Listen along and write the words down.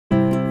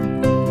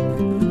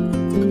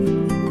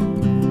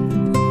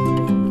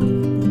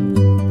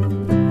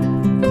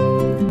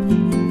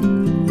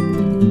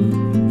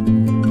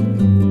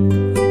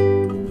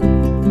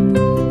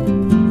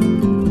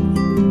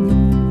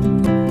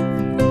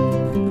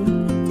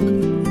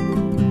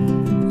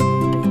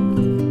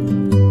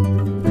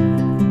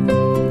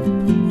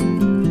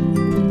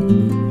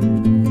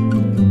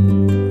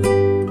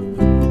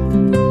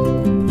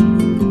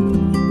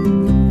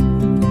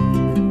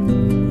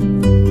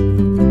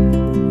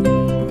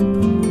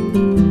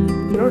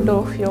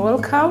Rudolph, you're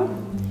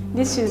welcome.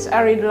 This is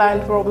Arid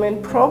Land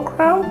Development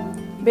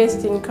Program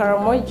based in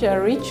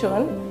Karamoja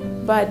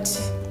region, but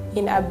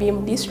in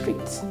Abim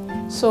district.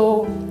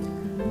 So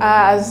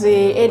as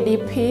the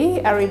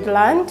ADP, Arid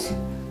Land,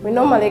 we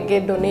normally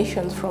get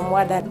donations from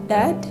Woord and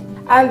Daad.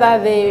 Under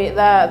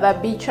the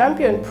Bee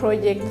Champion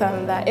project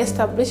and the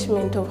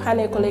establishment of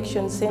honey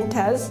collection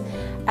centers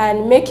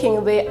and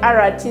making the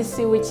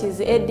RRTC, which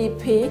is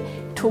ADP,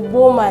 to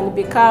boom and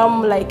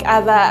become like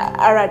other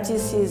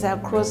RRTCs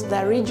across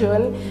the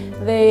region,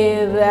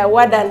 the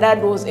Woord and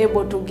Daad was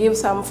able to give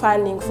some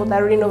funding for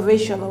the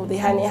renovation of the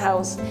honey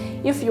house.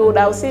 If you would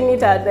have seen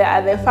it at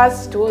the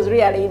first, it was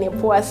really in a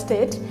poor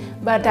state.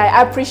 But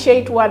I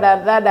appreciate Woord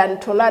and Daad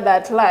and Daad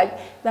at large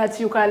that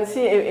you can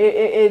see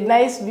a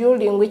nice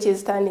building which is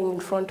standing in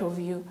front of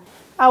you.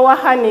 Our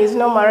honey is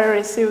normally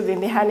received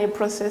in the honey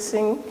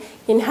processing,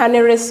 in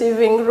honey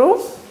receiving room,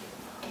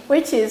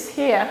 which is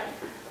here.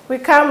 We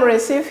come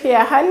receive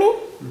here honey.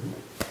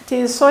 It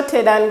is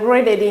sorted and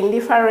graded in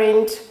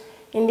different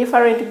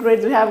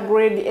grades. We have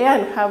grade A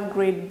and have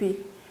grade B.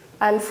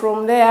 And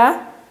from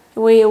there,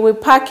 we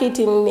pack it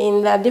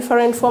in the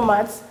different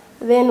formats.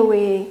 Then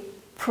we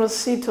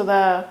proceed to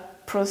the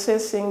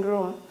processing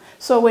room.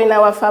 So when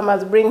our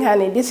farmers bring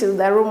honey, this is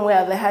the room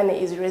where the honey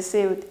is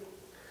received.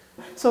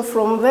 So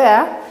from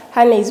there,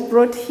 honey is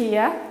brought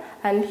here,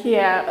 and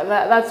here,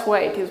 that's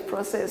where it is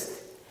processed.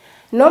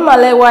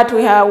 Normally what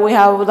we have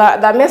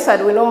the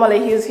method we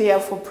normally use here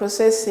for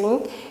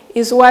processing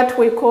is what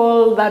we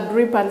call the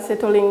drip and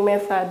settling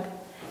method.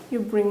 You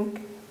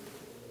bring.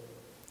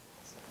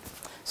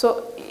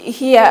 So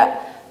here,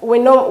 we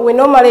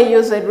normally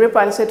use the drip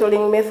and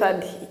settling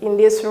method in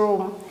this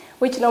room,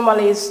 which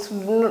normally is,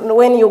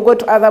 when you go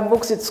to other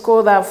books, it's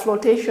called the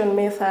flotation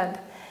method.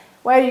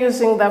 While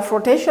using the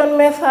flotation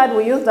method,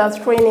 we use the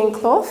straining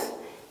cloth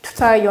to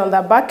tie on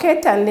the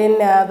bucket, and then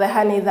the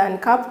honey is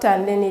uncapped,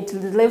 and then it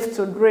is left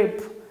to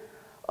drip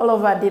all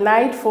over the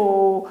night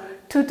for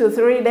 2 to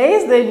 3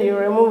 days. Then you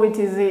remove it.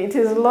 It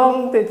is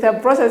long. The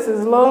process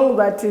is long,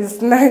 but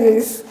it's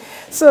nice.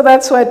 So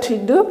that's what we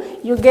do.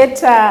 You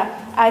get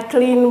a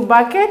clean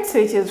bucket,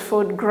 which is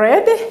food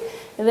grade.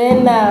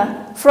 Then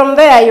from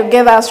there, you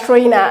get a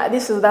strainer.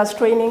 This is the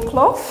straining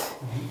cloth,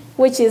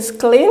 which is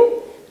clean.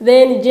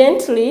 Then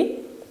gently,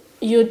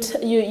 you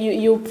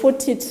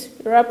put it,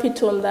 wrap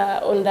it on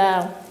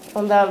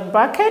the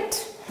bucket.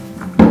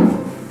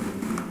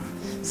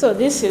 So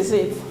this is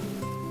it.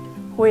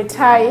 We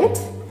tie it,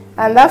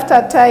 and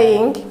after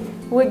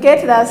tying, we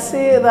get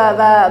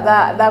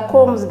the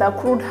combs, the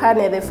crude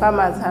honey the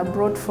farmers have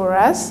brought for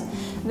us.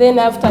 Then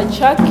after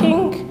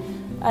chucking,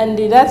 and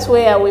that's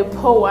where we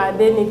pour,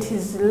 then it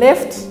is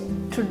left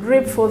to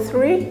drip for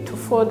 3 to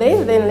 4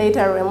 days, then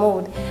later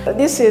removed.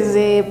 This is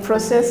a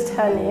processed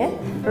honey,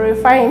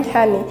 refined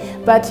honey,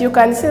 but you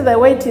can see the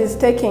way it is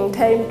taking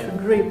time to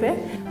drip.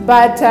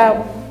 But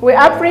we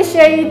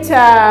appreciate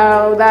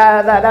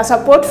the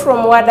support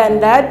from Woord and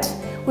Daad.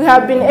 We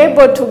have been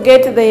able to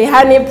get the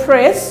honey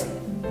press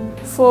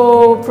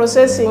for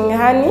processing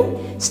honey.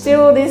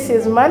 Still, this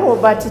is manual,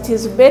 but it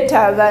is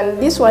better than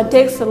this one.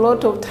 Takes a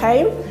lot of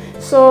time.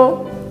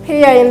 So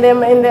here in this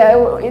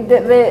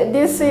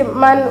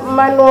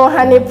manual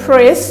honey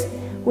press,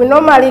 we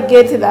normally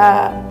get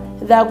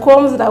the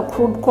combs, the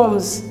crude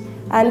combs,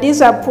 and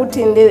these are put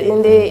in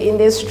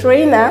the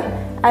strainer.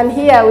 And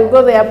here we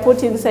go, they are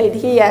put inside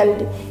here,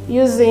 and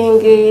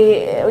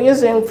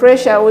using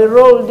pressure, we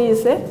roll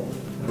this.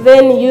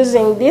 Then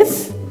using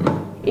this,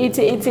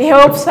 it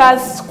helps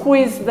us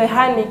squeeze the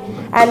honey,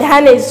 and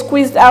honey is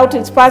squeezed out.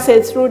 It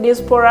passes through these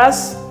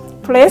porous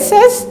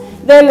places.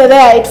 Then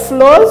there it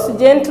flows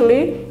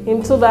gently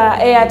into the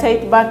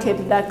airtight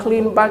bucket, the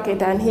clean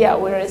bucket, and here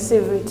we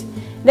receive it.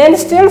 Then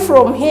still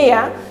from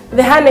here,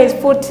 the honey is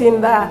put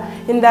in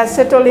the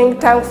settling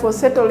tank for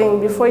settling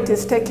before it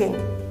is taken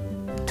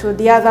to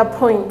the other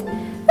point.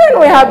 Then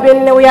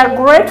we are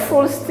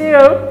grateful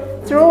still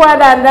through Woord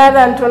and Daad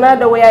and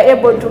Daad, we are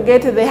able to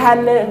get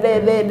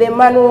the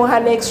manual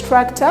honey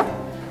extractor,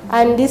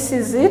 and this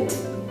is it.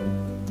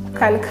 You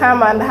can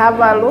come and have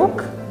a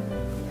look.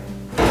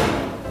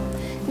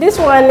 This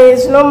one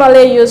is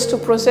normally used to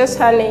process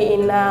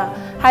honey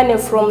honey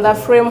from the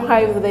frame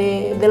hive,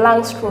 the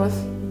Langstroth.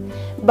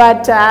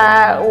 But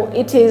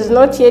it is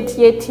not yet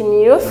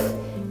in use,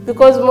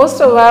 because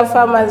most of our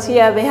farmers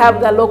here, they have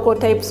the local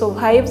types of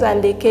hives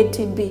and the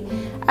KTB.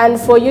 And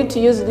for you to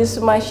use this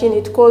machine,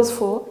 it calls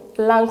for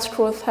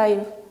Langstroth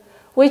hive,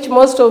 which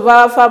most of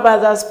our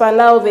farmers, as per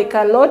now, they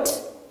cannot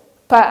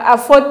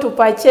afford to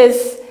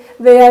purchase.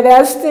 They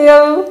are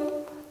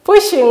still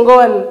pushing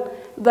on.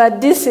 But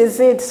this is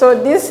it. So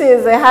this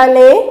is the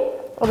honey,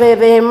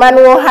 the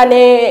manual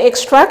honey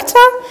extractor.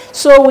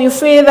 So we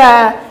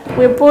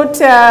put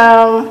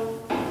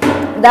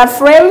the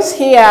frames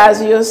here,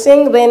 as you're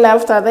seeing. Then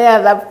after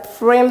there, the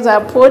frames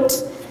are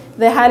put,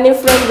 the honey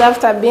frames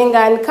after being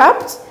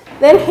uncapped.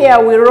 Then here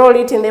we roll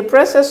it. In the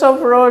process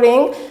of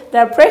rolling,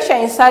 the pressure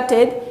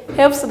inserted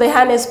helps the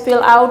honey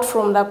spill out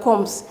from the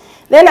combs.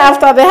 Then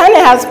after the honey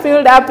has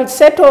spilled up, it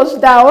settles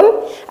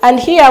down, and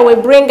here we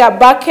bring a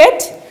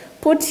bucket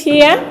put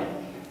here,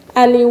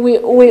 and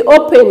we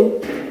open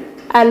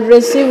and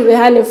receive the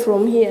honey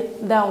from here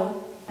down.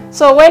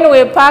 So when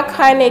we pack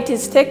honey, it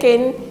is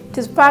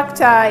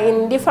packed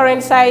in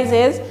different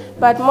sizes,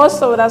 but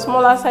most of the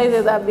smaller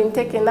sizes have been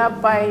taken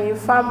up by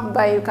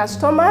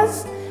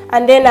customers.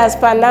 And then as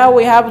per now,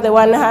 we have the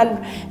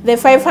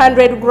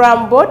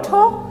 500-gram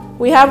bottle,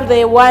 we have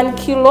the 1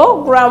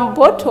 kilogram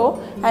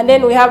bottle, and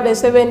then we have the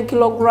 7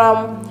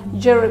 kilogram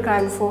jerry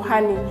can for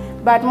honey.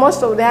 But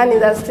most of the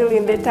honeys are still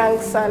in the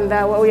tanks, and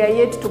we are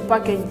yet to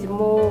package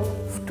more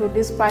to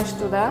dispatch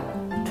to the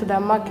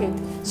market.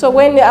 So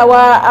when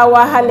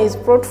our honey is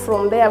brought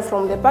from there,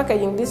 from the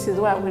packaging, this is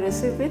where we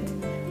receive it,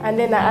 and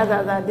then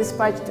others are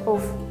dispatched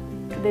off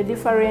to the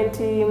different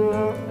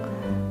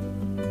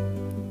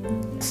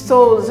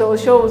stores or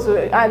shops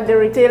and the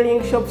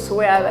retailing shops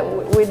where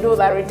we do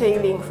the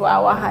retailing for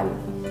our honey.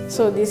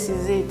 So this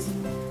is it.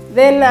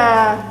 Then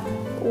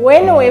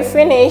when we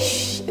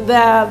finish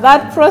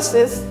that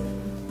process,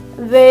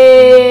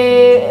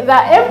 the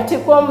empty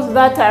combs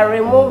that are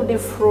removed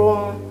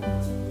from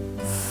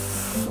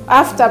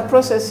after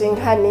processing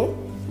honey,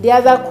 the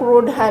other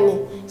crude honey,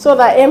 so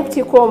the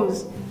empty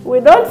combs, we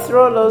don't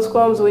throw those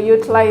combs, we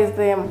utilize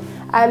them.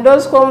 And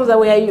those combs,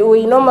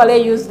 we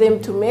normally use them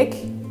to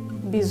make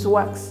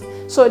beeswax.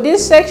 So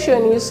this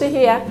section you see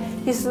here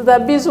is the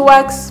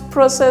beeswax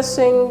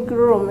processing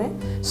room.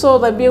 So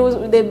the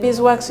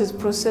beeswax is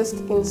processed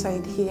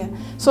inside here.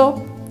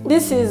 So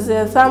this is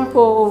a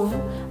sample of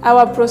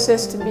our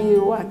processed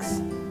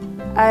beeswax.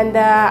 And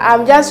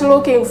I'm just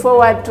looking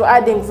forward to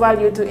adding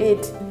value to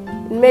it,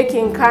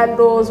 making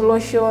candles,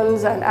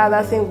 lotions, and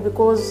other things,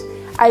 because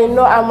I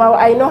know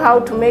how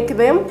to make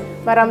them,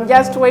 but I'm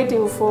just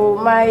waiting for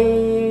my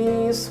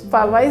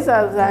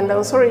supervisors and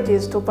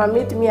authorities to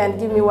permit me and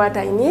give me what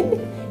I need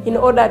in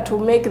order to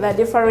make the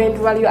different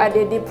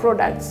value-added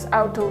products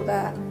out of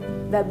the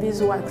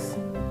beeswax.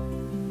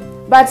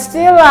 But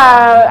still,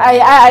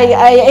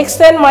 I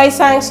extend my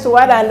thanks to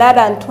Woord and Daad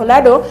and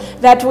Tornado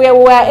that we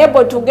were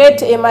able to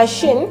get a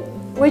machine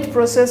which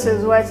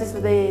processes what is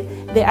the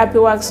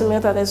apiwax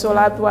meter, the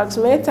solar apiwax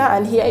meter,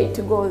 and here it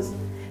goes.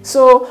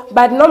 So,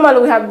 but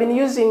normally we have been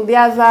using the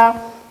other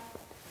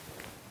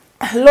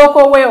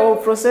local way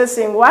of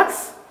processing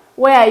wax,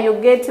 where you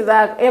get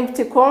the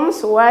empty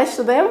combs, wash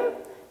them,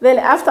 then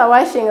after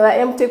washing the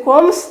empty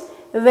combs,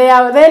 they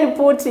are then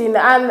put in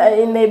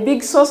a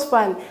big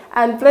saucepan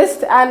and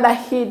placed under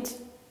heat.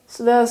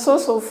 So the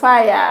source of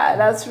fire,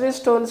 the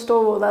 3-stone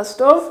stove or the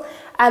stove,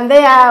 and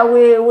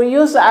there we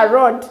use a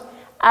rod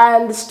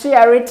and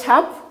stir it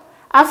up.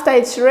 After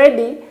it's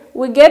ready,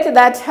 we get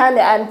that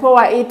honey and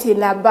pour it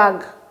in a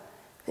bag,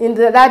 in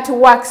that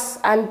wax,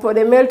 and pour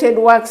the melted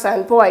wax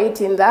and pour it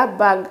in that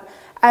bag.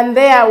 And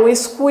there we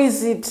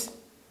squeeze it.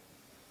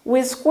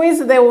 We squeeze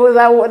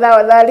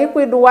the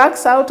liquid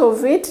wax out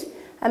of it,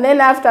 and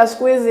then after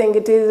squeezing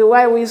it is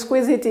why we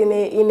squeeze it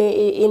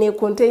in a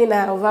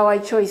container of our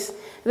choice.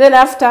 Then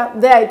after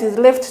there it is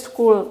left to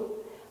cool.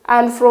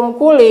 And from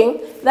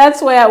cooling,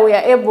 that's where we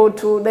are able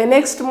to, the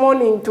next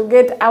morning, to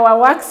get our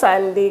wax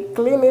and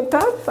clean it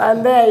up,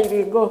 and there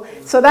we go.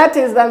 So that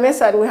is the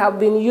method we have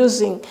been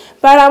using.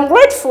 But I'm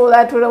grateful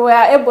that we were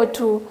able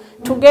to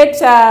get,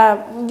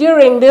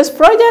 during this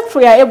project,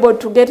 we are able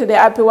to get the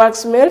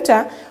apiwax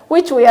melter,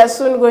 which we are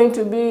soon going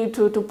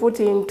to put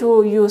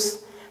into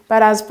use.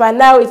 But as per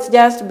now, it's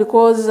just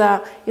because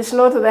it's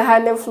not the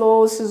honey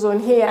flow season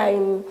here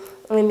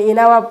in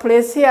our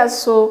place here,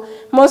 so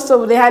most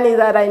of the honey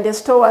that are in the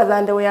stores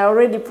and we are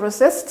already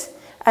processed,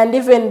 and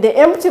even the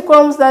empty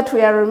combs that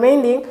we are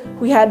remaining,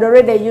 we had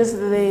already used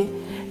the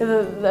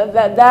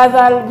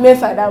other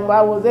method I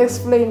was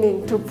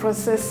explaining to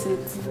process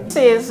it. This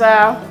is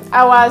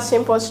our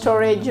simple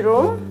storage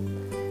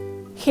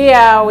room.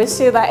 Here we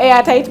see the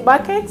airtight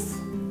buckets.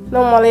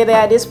 Normally they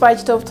are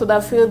dispatched off to the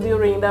field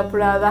during the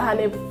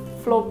honey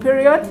flow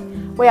period,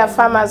 where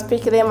farmers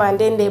pick them and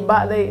then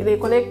they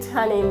collect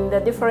honey in the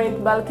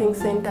different bulking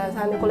centers,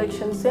 honey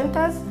collection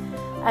centers,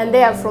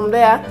 and from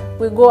there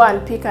we go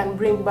and pick and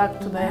bring back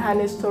to the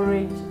honey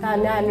storage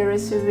and honey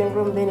receiving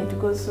room. Then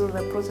it goes through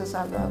the process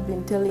as I've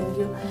been telling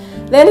you.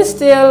 Then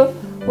still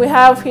we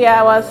have here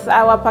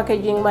our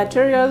packaging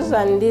materials,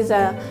 and these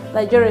are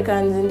the jerry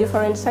cans in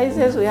different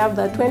sizes. We have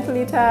the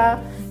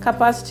 20-liter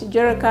capacity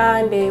jerry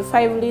can, the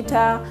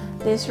 5-liter,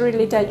 the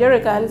 3-liter jerry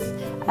cans,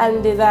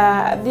 and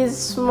these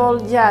small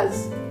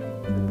jars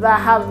that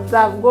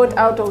have got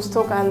out of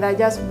stock, and they're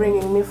just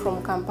bringing me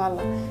from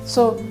Kampala.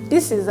 So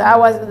this is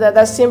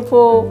the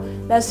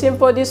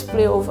simple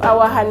display of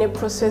our honey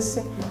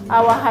processing,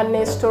 our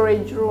honey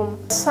storage room.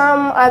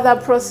 Some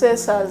other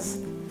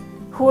processors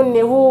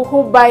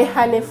who buy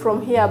honey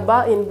from here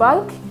in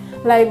bulk,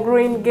 like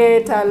Green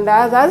Gate and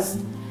others,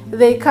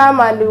 they come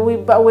and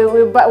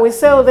we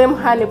sell them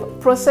honey,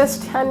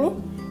 processed honey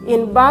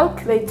in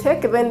bulk. They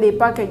take, then they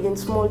package in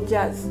small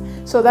jars.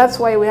 So that's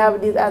why we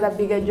have these other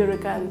bigger jerry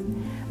cans.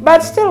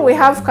 But still we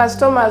have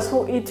customers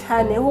who eat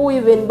honey, who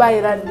even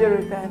buy that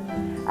jerry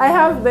can. I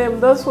have them,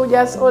 those who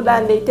just order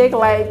and they take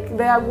like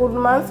their good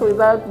month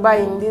without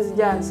buying these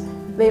jars.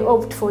 they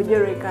opt for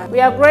jerrycan. We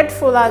are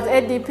grateful as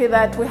ADP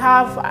that we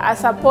have a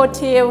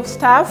supportive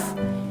staff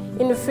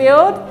in the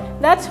field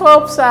that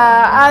helps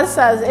us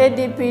as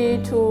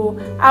ADP to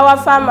our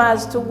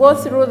farmers to go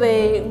through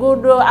the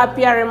good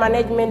apiary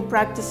management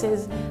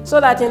practices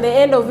so that in the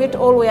end of it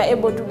all we are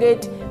able to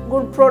get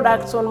good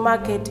products on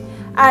market.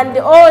 And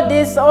all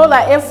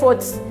the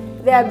efforts,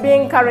 they are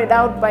being carried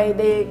out by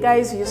the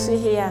guys you see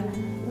here.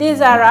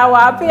 These are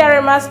our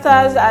apiary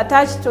masters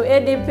attached to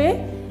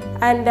ADP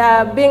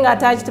and being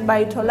attached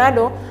by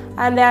Tornado,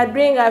 and they are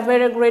doing a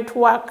very great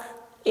work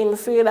in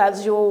field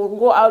as you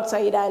go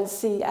outside and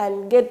see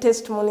and get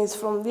testimonies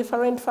from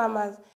different farmers.